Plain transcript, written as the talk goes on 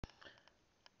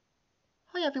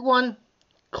Hi everyone,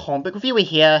 Comic Book Reviewer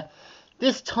here.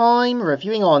 This time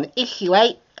reviewing on issue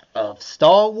 8 of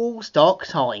Star Wars Dark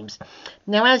Times.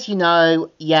 Now as you know,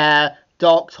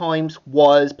 Dark Times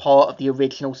was part of the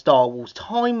original Star Wars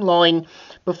timeline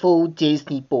before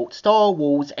Disney bought Star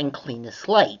Wars and cleaned the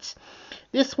slate.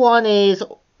 This one is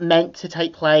meant to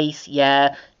take place,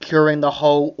 during the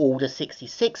whole Order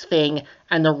 66 thing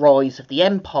and the rise of the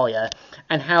Empire,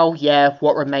 and how,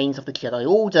 what remains of the Jedi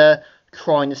Order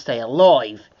trying to stay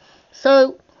alive.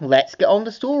 So, let's get on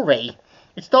the story.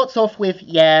 It starts off with,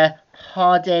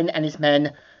 Hardin and his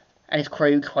men and his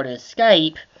crew trying to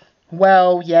escape.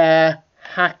 Well,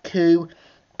 Haku,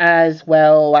 as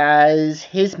well as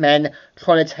his men,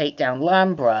 trying to take down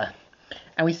Lambra.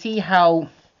 And we see how,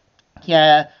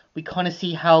 we kind of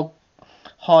see how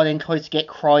Hardin tries to get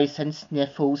Kryze and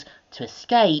Sniffles to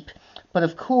escape. But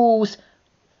of course,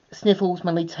 Sniffles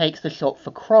mainly takes the shot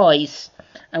for Kryze.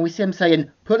 And we see him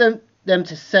saying, put them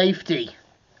to safety.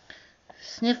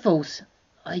 Sniffles,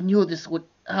 I knew this would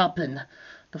happen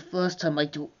the first time I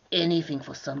do anything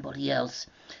for somebody else.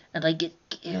 And I get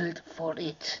killed for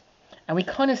it. And we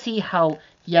kind of see how,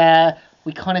 Lambra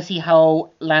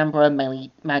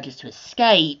mainly manages to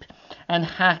escape. And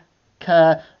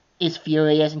Hacker is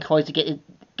furious and tries to get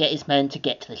his men to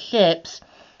get to the ships.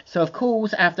 So of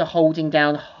course, after holding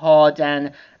down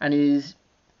Hardin and his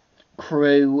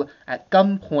crew at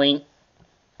gunpoint,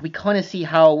 we kind of see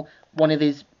how one of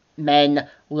his men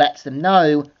lets them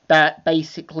know that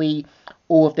basically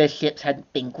all of their ships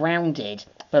had been grounded.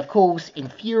 But of course, in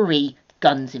fury,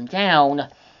 guns him down.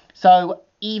 So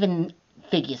even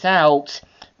figures out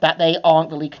that they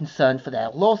aren't really concerned for their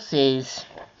losses,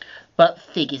 but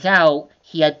figures out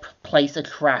he had placed a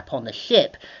trap on the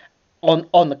ship,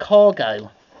 on the cargo.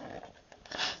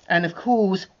 And of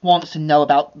course, wants to know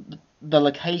about the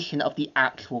location of the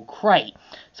actual crate.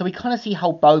 So we kind of see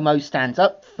how Bomo stands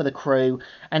up for the crew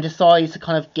and decides to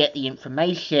kind of get the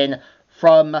information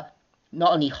from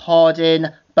not only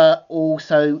Hardin, but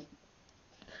also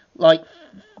like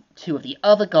two of the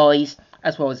other guys,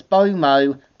 as well as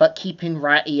Bomo, but keeping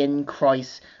Ratty and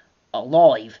Kryze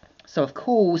alive. So of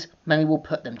course, Manny will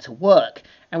put them to work.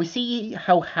 And we see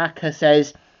how Hacker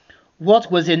says,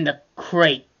 what was in the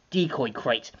crate, decoy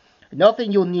crate?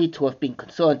 Nothing you'll need to have been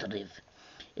concerned with.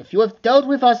 If you have dealt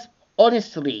with us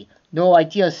honestly, no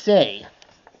idea say.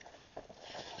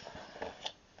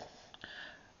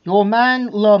 Your man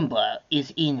Lumber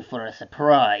is in for a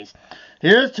surprise.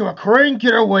 Here's to a crane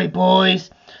getaway, boys.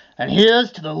 And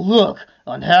here's to the look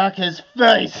on Hacker's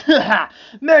face.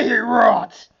 May he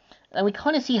rot! And we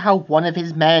kind of see how one of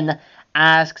his men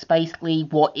asks basically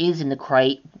what is in the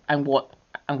crate and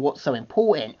what's so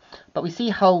important. But we see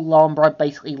how Lambra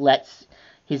basically lets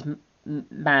his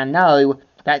man know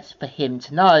that's for him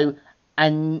to know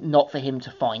and not for him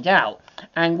to find out.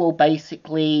 And will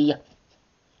basically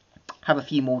have a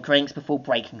few more drinks before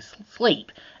breaking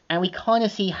sleep. And we kind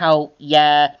of see how, we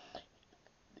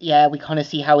kind of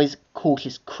see how his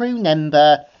cautious crew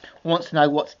member wants to know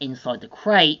what's inside the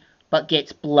crate, but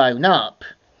gets blown up.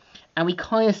 And we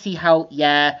kind of see how,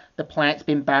 the planet's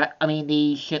been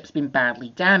the ship's been badly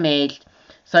damaged.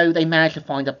 So they manage to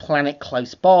find a planet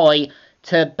close by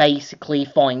to basically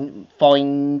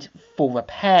find for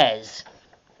repairs.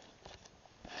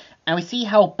 And we see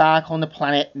how back on the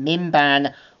planet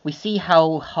Mimban, we see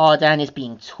how Hardin is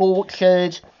being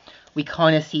tortured. We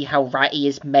kind of see how Ratty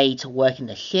is made to work in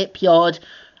the shipyard.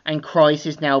 And Kryze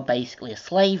is now basically a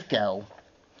slave girl.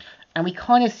 And we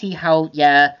kind of see how,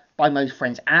 Bomo's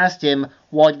friends asked him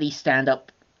why did he stand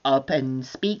up and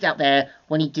speak out there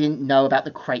when he didn't know about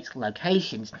the crate's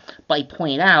locations. But he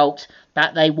pointed out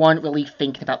that they weren't really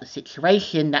thinking about the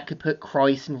situation that could put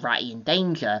Kryze and Ratty in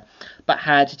danger, but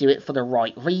had to do it for the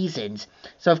right reasons.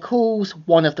 So of course,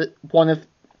 one of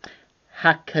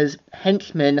Hacker's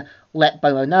henchmen let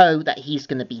Bomo know that he's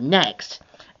going to be next.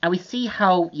 And we see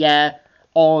how,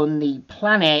 on the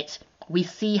planet, we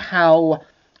see how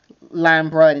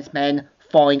Lambra and his men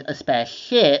find a spare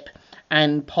ship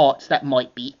and parts that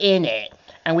might be in it.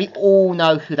 And we all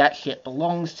know who that ship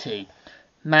belongs to.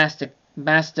 Master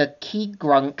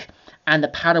Keygrunk and the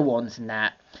Padawans and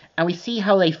that. And we see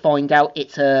how they find out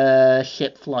it's a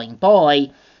ship flying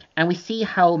by. And we see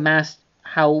how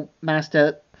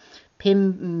Master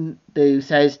Pimbu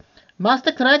says,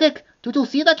 Master Kradek, did you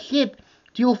see that ship?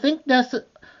 Do you think that's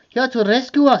here to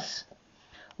rescue us?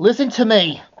 Listen to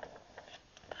me.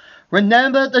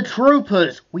 Remember the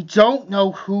troopers. We don't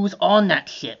know who's on that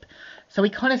ship. So we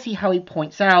kind of see how he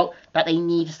points out that they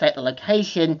need to stay at the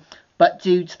location, but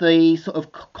due to the sort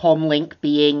of comm link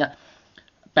being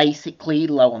basically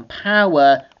low on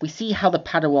power, we see how the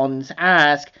Padawans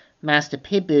ask Master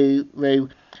Piburu,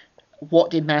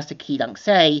 what did Master Key-Dunk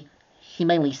say? He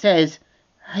mainly says,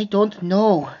 I don't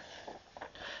know.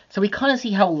 So we kind of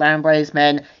see how Lambray's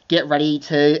men get ready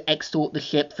to extort the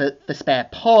ship for spare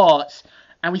parts,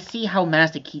 and we see how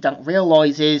Master Key-Dunk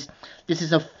realizes this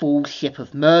is a full ship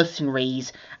of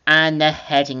mercenaries, and they're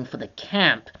heading for the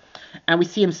camp. And we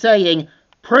see him saying,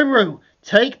 Pinru,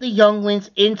 take the younglings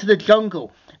into the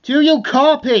jungle. Do you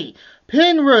copy?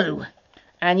 Pinru!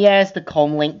 And yes, the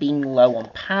comlink being low on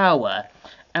power.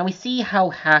 And we see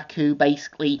how Haku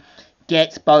basically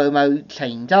gets Bomo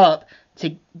chained up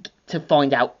to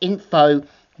find out info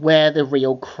where the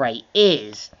real crate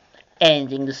is,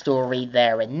 ending the story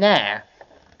there and there.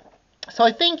 So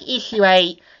I think issue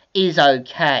 8 is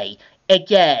okay.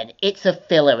 Again, it's a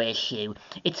filler issue.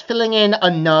 It's filling in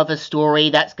another story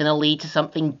that's going to lead to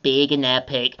something big and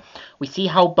epic. We see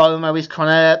how Bomo is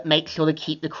trying to make sure to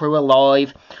keep the crew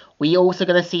alive. We also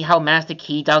going to see how Master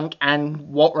Key-Dunk and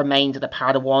what remains of the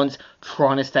Padawans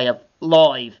trying to stay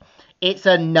alive. It's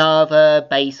another,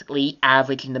 basically,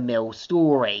 average-in-the-mill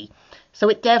story. So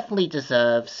it definitely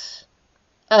deserves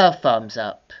a thumbs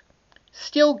up.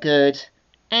 Still good,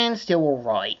 and still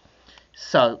alright.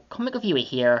 So, Comic Reviewer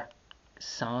here,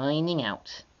 signing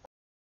out.